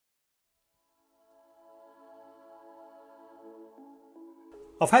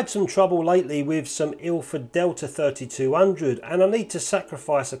I've had some trouble lately with some Ilford Delta 3200 and I need to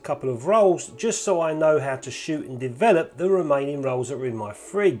sacrifice a couple of rolls just so I know how to shoot and develop the remaining rolls that are in my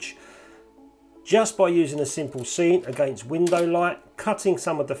fridge. Just by using a simple scene against window light, cutting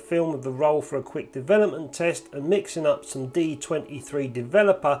some of the film of the roll for a quick development test and mixing up some D23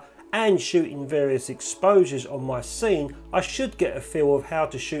 developer and shooting various exposures on my scene, I should get a feel of how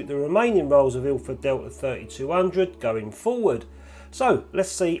to shoot the remaining rolls of Ilford Delta 3200 going forward. So let's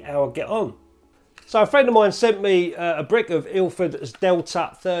see how I get on. So a friend of mine sent me a brick of Ilford's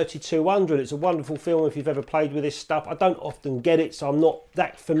Delta 3200. It's a wonderful film if you've ever played with this stuff. I don't often get it, so I'm not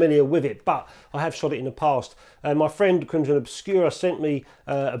that familiar with it, but I have shot it in the past. And my friend Crimson Obscura sent me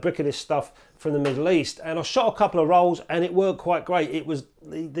a brick of this stuff from the Middle East, and I shot a couple of rolls and it worked quite great. It was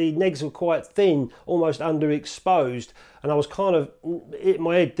the negs were quite thin, almost underexposed, and I was kind of in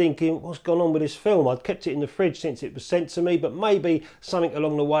my head thinking, what's gone on with this film? I'd kept it in the fridge since it was sent to me, but maybe something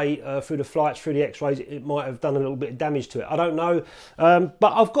along the way through the flights, through the x-rays, it might have done a little bit of damage to it. I don't know,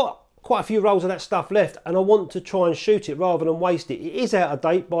 but I've got quite a few rolls of that stuff left and I want to try and shoot it rather than waste it. It is out of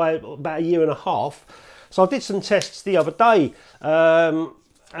date by about 1.5 years. So I did some tests the other day.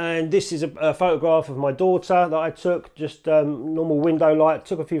 And this is a photograph of my daughter that I took, just normal window light,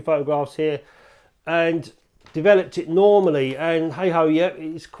 took a few photographs here and developed it normally, and hey ho, yeah,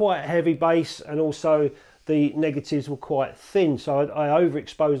 it's quite heavy base and also the negatives were quite thin, so I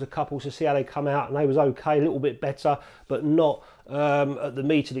overexposed a couple to see how they come out, and they was okay, a little bit better, but not at the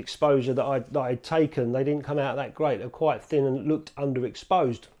metered exposure that I'd taken. They didn't come out that great, they're quite thin and looked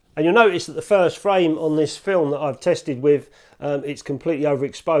underexposed. And you'll notice that the first frame on this film that I've tested with, it's completely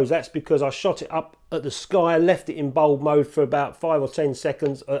overexposed. That's because I shot it up at the sky, left it in bulb mode for about 5 or 10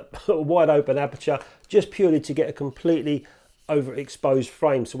 seconds at a wide open aperture, just purely to get a completely overexposed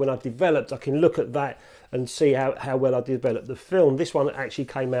frame. So when I developed, I can look at that and see how well I developed the film. This one actually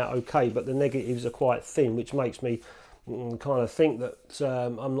came out okay, but the negatives are quite thin, which makes me kind of think that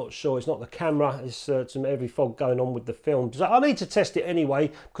I'm not sure. It's not the camera, it's some heavy fog going on with the film. So I need to test it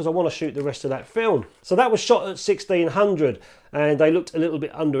anyway because I want to shoot the rest of that film. So that was shot at 1600 and they looked a little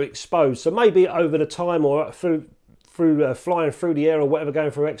bit underexposed. So maybe over the time or through flying through the air or whatever,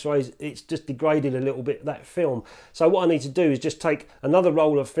 going through x-rays, it's just degraded a little bit, that film. So what I need to do is just take another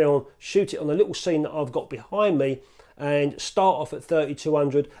roll of film, shoot it on the little scene that I've got behind me and start off at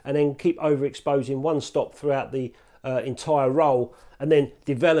 3200 and then keep overexposing one stop throughout the entire roll, and then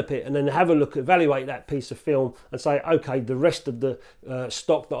develop it and then have a look, evaluate that piece of film and say, okay, the rest of the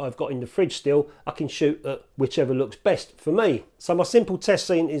stock that I've got in the fridge still, I can shoot at whichever looks best for me. So my simple test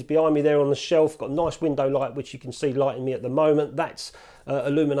scene is behind me there on the shelf, got a nice window light which you can see lighting me at the moment. That's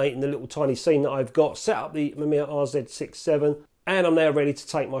illuminating the little tiny scene that I've got. Set up the Mamiya RZ67 and I'm now ready to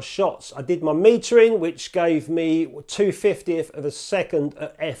take my shots. I did my metering, which gave me 2/50th of a second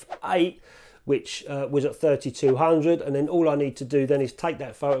at f8, which was at 3200, and then all I need to do then is take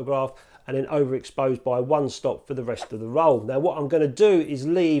that photograph and then overexpose by one stop for the rest of the roll. Now what I'm going to do is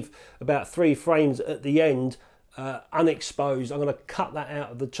leave about 3 frames at the end unexposed. I'm going to cut that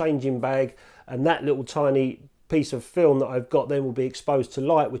out of the changing bag, and that little tiny piece of film that I've got then will be exposed to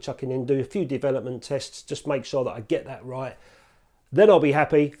light, which I can then do a few development tests, just make sure that I get that right. Then I'll be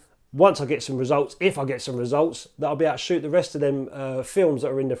happy. Once I get some results, if I get some results, that I'll be able to shoot the rest of them films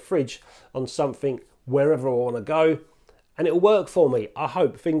that are in the fridge on something wherever I want to go, and it'll work for me. I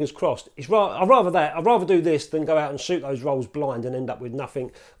hope, fingers crossed. I'd rather do this than go out and shoot those rolls blind and end up with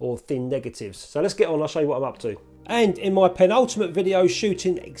nothing or thin negatives. So let's get on, I'll show you what I'm up to. And in my penultimate video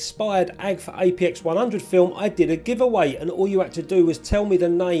shooting expired AG for APX 100 film, I did a giveaway, and all you had to do was tell me the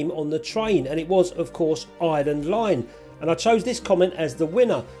name on the train, and it was, of course, Island Line. And I chose this comment as the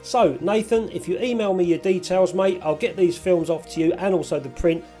winner. So Nathan, if you email me your details, mate, I'll get these films off to you and also the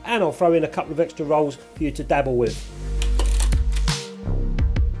print, and I'll throw in a couple of extra rolls for you to dabble with.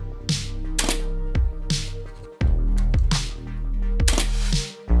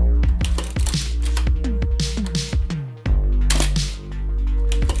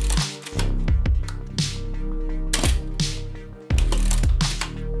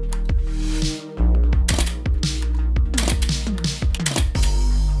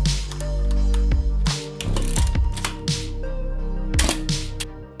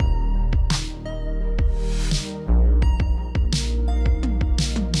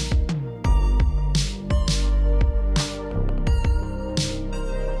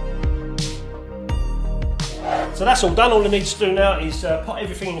 So that's all done. All I need to do now is put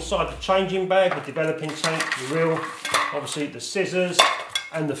everything inside the changing bag, the developing tank, the reel, obviously the scissors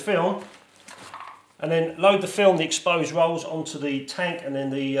and the film, and then load the film, the exposed rolls, onto the tank, and then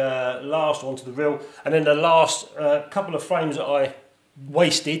the last onto the reel, and then the last couple of frames that I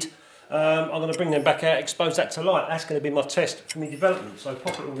wasted, I'm going to bring them back out, expose that to light. That's going to be my test for my development. So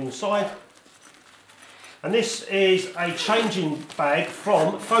pop it all inside. And this is a changing bag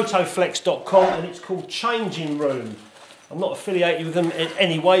from photoflex.com, and it's called Changing Room. I'm not affiliated with them in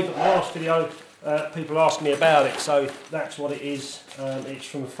any way, but my last video people asked me about it, so that's what it is. It's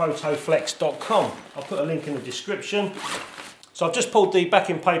from photoflex.com. I'll put a link in the description. So I've just pulled the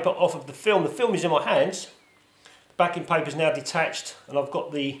backing paper off of the film. The film is in my hands. The backing paper is now detached, and I've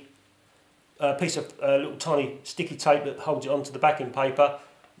got the piece of little tiny sticky tape that holds it onto the backing paper.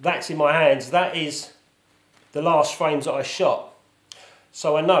 That's in my hands. That is the last frames that I shot.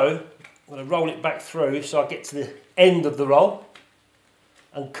 So I know I'm going to roll it back through so I get to the end of the roll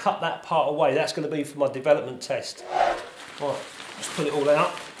and cut that part away. That's going to be for my development test. Right, let's pull it all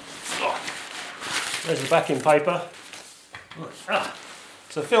out. There's the backing paper.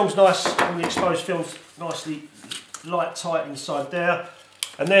 So the film's nice, all the exposed film's nicely light tight inside there.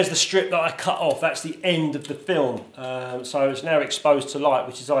 And there's the strip that I cut off. That's the end of the film. So it's now exposed to light,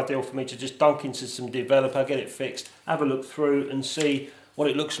 which is ideal for me to just dunk into some developer, get it fixed, have a look through and see what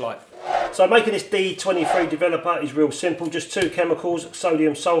it looks like. So making this D23 developer is real simple. Just two chemicals,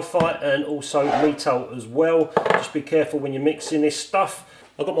 sodium sulfite and also methyl as well. Just be careful when you're mixing this stuff.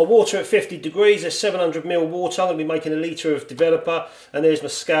 I've got my water at 50 degrees, there's 700 ml water. I'm going to be making a litre of developer, and there's my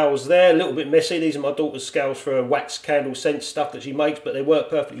scales there, a little bit messy. These are my daughter's scales for a wax candle scent stuff that she makes, but they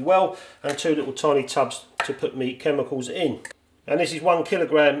work perfectly well. And two little tiny tubs to put me chemicals in. And this is 1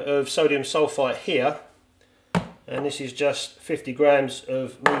 kilogram of sodium sulfite here, and this is just 50 grams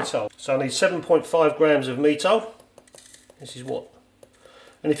of methyl. So I need 7.5 grams of methyl. This is what.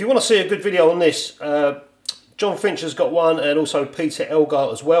 And if you want to see a good video on this, John Finch has got one, and also Peter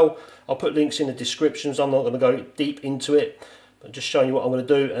Elgar as well. I'll put links in the descriptions. I'm not going to go deep into it, but just showing you what I'm going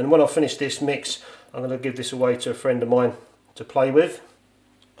to do. And when I finish this mix, I'm going to give this away to a friend of mine to play with.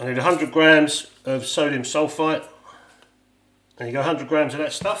 I need 100 grams of sodium sulfite. There you go, 100 grams of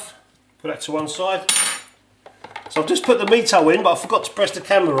that stuff. Put that to one side. So I've just put the methyl in, but I forgot to press the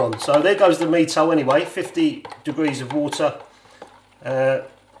camera on. So there goes the methyl anyway, 50 degrees of water.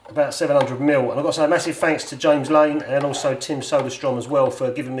 About 700 ml, and I've got to say a massive thanks to James Lane and also Tim Soderstrom as well for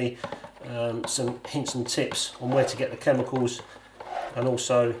giving me some hints and tips on where to get the chemicals, and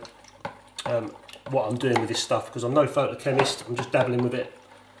also what I'm doing with this stuff, because I'm no photochemist. I'm just dabbling with it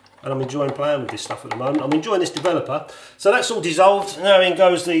and I'm enjoying playing with this stuff at the moment. I'm enjoying this developer. So that's all dissolved. Now in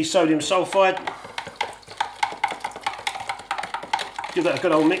goes the sodium sulfide. Give that a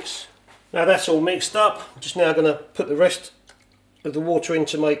good old mix. Now that's all mixed up. I'm just now going to put the rest of the water in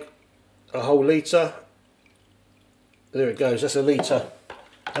to make a whole litre. There it goes, that's a litre.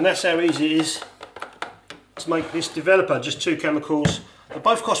 And that's how easy it is to make this developer, just two chemicals. They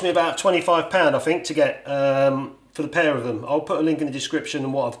both cost me about £25 I think to get for the pair of them. I'll put a link in the description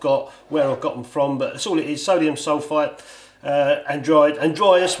on what I've got, where I've got them from, but that's all it is, sodium sulfite,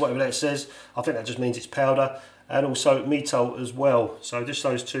 androius, whatever that says. I think that just means it's powder, and also methyl as well. So just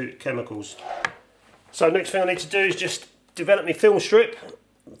those two chemicals. So next thing I need to do is just develop my film strip,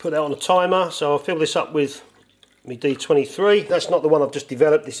 put that on a timer. So I'll fill this up with my D23. That's not the one I've just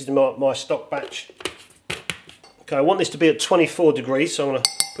developed, this is my stock batch. Okay, I want this to be at 24 degrees, so I'm going to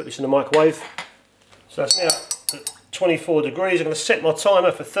put this in the microwave. So that's now at 24 degrees. I'm going to set my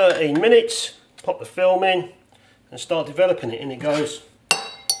timer for 13 minutes, pop the film in and start developing it. In it goes.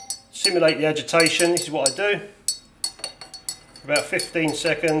 Simulate the agitation, this is what I do. For about 15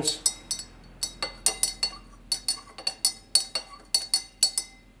 seconds.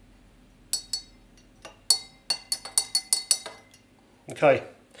 Okay,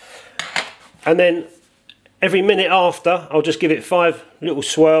 and then every minute after I'll just give it 5 little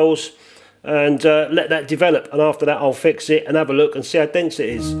swirls and let that develop, and after that I'll fix it and have a look and see how dense it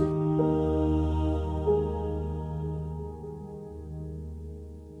is.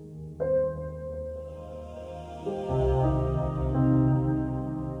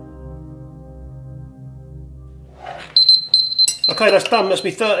 Okay, that's done, must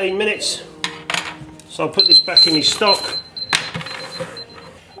be 13 minutes. So I'll put this back in my stock.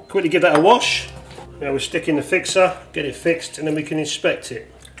 Quickly give that a wash. Now we'll stick in the fixer, get it fixed, and then we can inspect it.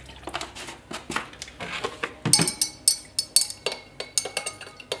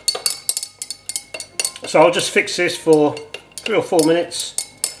 So I'll just fix this for 3 or 4 minutes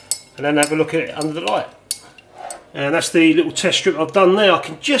and then have a look at it under the light. And that's the little test strip I've done there. I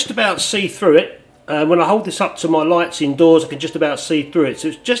can just about see through it. When I hold this up to my lights indoors, I can just about see through it. So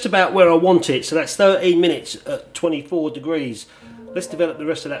it's just about where I want it. So that's 13 minutes at 24 degrees. Let's develop the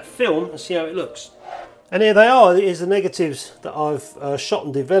rest of that film and see how it looks. And here they are. Here's the negatives that I've shot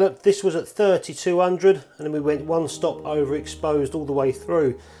and developed. This was at 3200, and then we went one stop overexposed all the way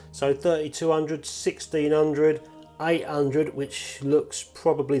through. So 3200, 1600, 800, which looks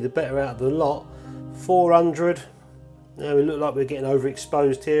probably the better out of the lot. 400. Now we look like we're getting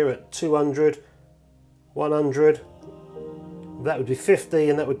overexposed here at 200, 100. That would be 50,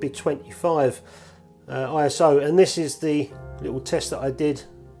 and that would be 25 ISO. And this is the little test that I did.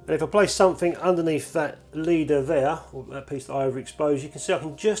 And if I place something underneath that leader there, or that piece that I overexposed, you can see I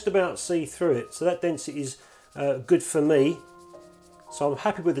can just about see through it. So that density is good for me. So I'm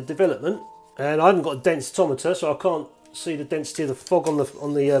happy with the development. And I haven't got a densitometer, so I can't see the density of the fog on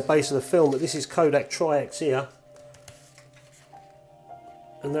the base of the film. But this is Kodak Tri-X here,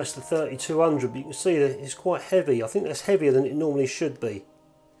 and that's the 3200. But you can see that it's quite heavy. I think that's heavier than it normally should be.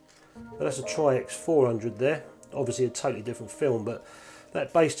 But that's a Tri-X 400 there. Obviously a totally different film, but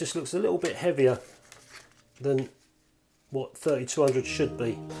that base just looks a little bit heavier than what 3200 should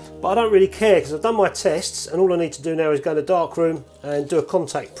be. But I don't really care, because I've done my tests, and all I need to do now is go to darkroom and do a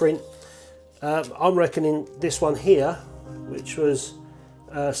contact print. I'm reckoning this one here, which was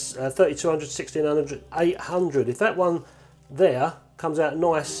 3200, 1600, 800. If that one there comes out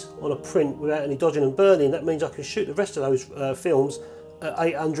nice on a print without any dodging and burning, that means I can shoot the rest of those films at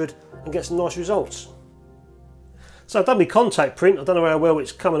 800 and get some nice results. So I've done my contact print. I don't know how well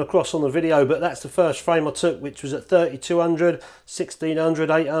it's coming across on the video, but that's the first frame I took, which was at 3200,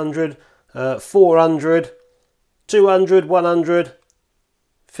 1600, 800, 400, 200, 100,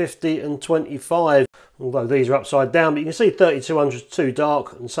 50 and 25. Although these are upside down, but you can see 3200 is too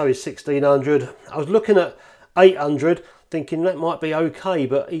dark, and so is 1600. I was looking at 800 thinking that might be okay,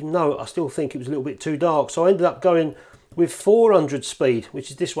 but even though I still think it was a little bit too dark, so I ended up going with 400 speed,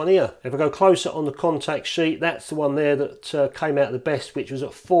 which is this one here. If I go closer on the contact sheet, that's the one there that came out the best, which was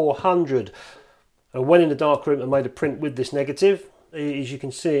at 400. I went in the darkroom and made a print with this negative, as you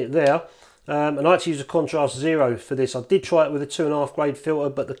can see it there. And I actually used a contrast 0 for this. I did try it with a 2.5 grade filter,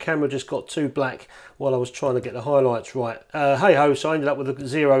 but the camera just got too black while I was trying to get the highlights right. Hey ho, so I ended up with a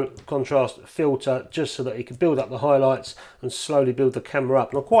 0 contrast filter just so that it could build up the highlights and slowly build the camera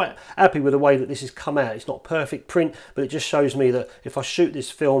up. And I'm quite happy with the way that this has come out. It's not a perfect print, but it just shows me that if I shoot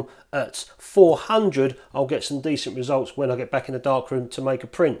this film at 400, I'll get some decent results when I get back in the darkroom to make a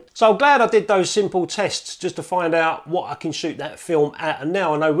print. So I'm glad I did those simple tests just to find out what I can shoot that film at. And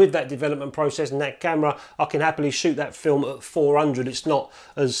now I know with that development process and that camera, I can happily shoot that film at 400. It's not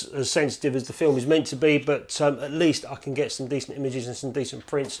as sensitive as the film is meant to be, but at least I can get some decent images and some decent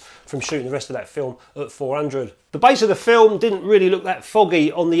prints from shooting the rest of that film at 400. The base of the film didn't really look that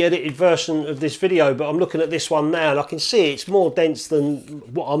foggy on the edited version of this video, but I'm looking at this one now and I can see it's more dense than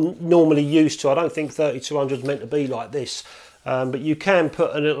what I'm normally used to. I don't think 3200 is meant to be like this. But you can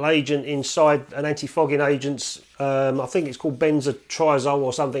put a little agent inside, an anti-fogging agent. I think it's called benzotrizole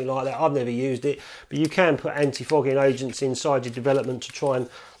or something like that. I've never used it, but you can put anti-fogging agents inside your development to try and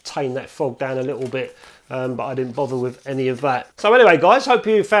tame that fog down a little bit. But I didn't bother with any of that. So anyway guys, hope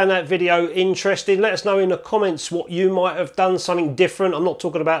you found that video interesting. Let us know in the comments what you might have done, something different. I'm not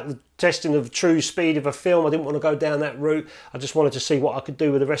talking about the testing of true speed of a film. I didn't want to go down that route. I just wanted to see what I could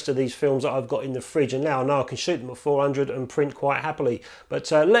do with the rest of these films that I've got in the fridge, and now I know I can shoot them at 400 and print quite happily. But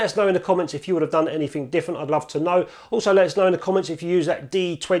let us know in the comments if you would have done anything different. I'd love to know. Also let us know in the comments if you use that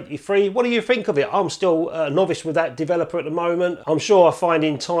D23. What do you think of it? I'm still a novice with that developer at the moment. I'm sure I'll find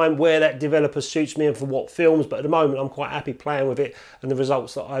in time where that developer suits me and for what films, but at the moment I'm quite happy playing with it and the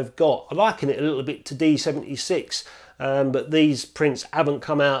results that I've got. I liken it a little bit to D76. But these prints haven't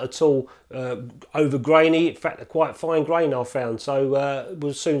come out at all over grainy. In fact, they're quite fine grain, I've found. So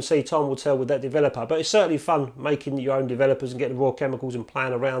we'll soon see, time will tell with that developer. But it's certainly fun making your own developers and getting raw chemicals and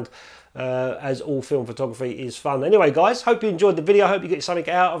playing around, as all film photography is fun. Anyway guys, hope you enjoyed the video. I hope you get something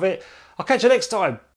out of it. I'll catch you next time.